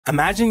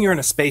Imagine you're in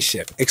a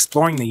spaceship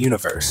exploring the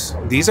universe.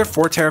 These are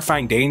 4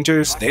 terrifying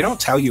dangers they don't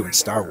tell you in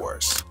Star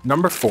Wars.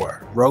 Number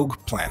 4. Rogue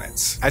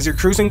planets. As you're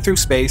cruising through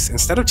space,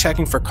 instead of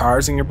checking for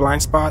cars in your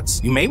blind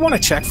spots, you may want to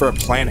check for a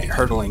planet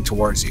hurtling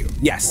towards you.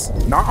 Yes,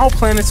 not all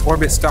planets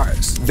orbit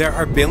stars. There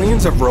are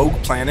billions of rogue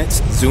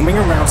planets zooming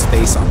around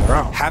space on their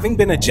own, having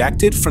been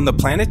ejected from the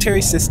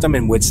planetary system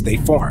in which they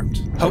formed.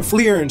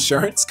 Hopefully your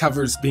insurance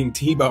covers being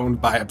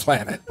T-boned by a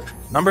planet.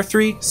 Number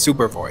 3.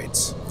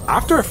 Supervoids.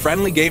 After a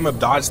friendly game of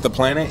Dodge the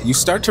Planet, you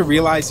start to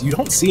realize you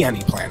don't see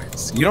any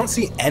planets. You don't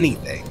see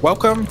anything.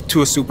 Welcome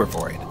to a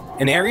supervoid,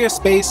 an area of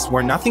space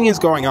where nothing is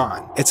going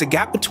on. It's a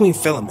gap between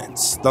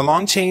filaments, the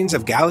long chains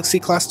of galaxy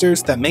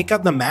clusters that make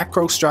up the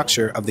macro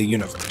structure of the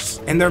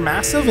universe. And they're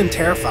massive and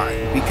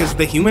terrifying because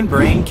the human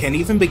brain can't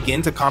even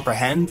begin to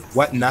comprehend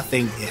what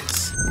nothing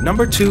is.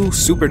 Number 2.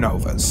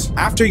 Supernovas.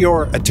 After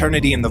your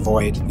eternity in the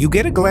void, you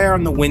get a glare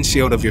on the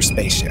windshield of your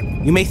spaceship.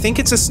 You may think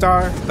it's a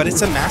star, but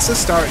it's a massive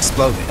star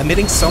exploded,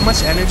 emitting so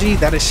much energy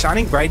that is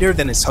shining brighter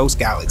than its host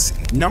galaxy.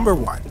 Number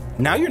 1.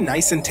 Now you're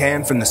nice and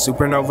tan from the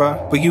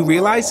supernova, but you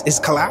realize it's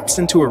collapsed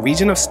into a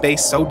region of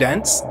space so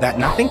dense that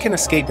nothing can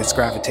escape its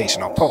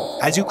gravitational pull.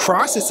 As you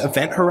cross its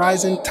event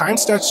horizon, time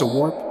starts to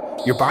warp,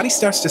 your body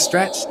starts to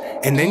stretch,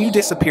 and then you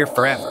disappear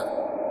forever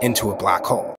into a black hole.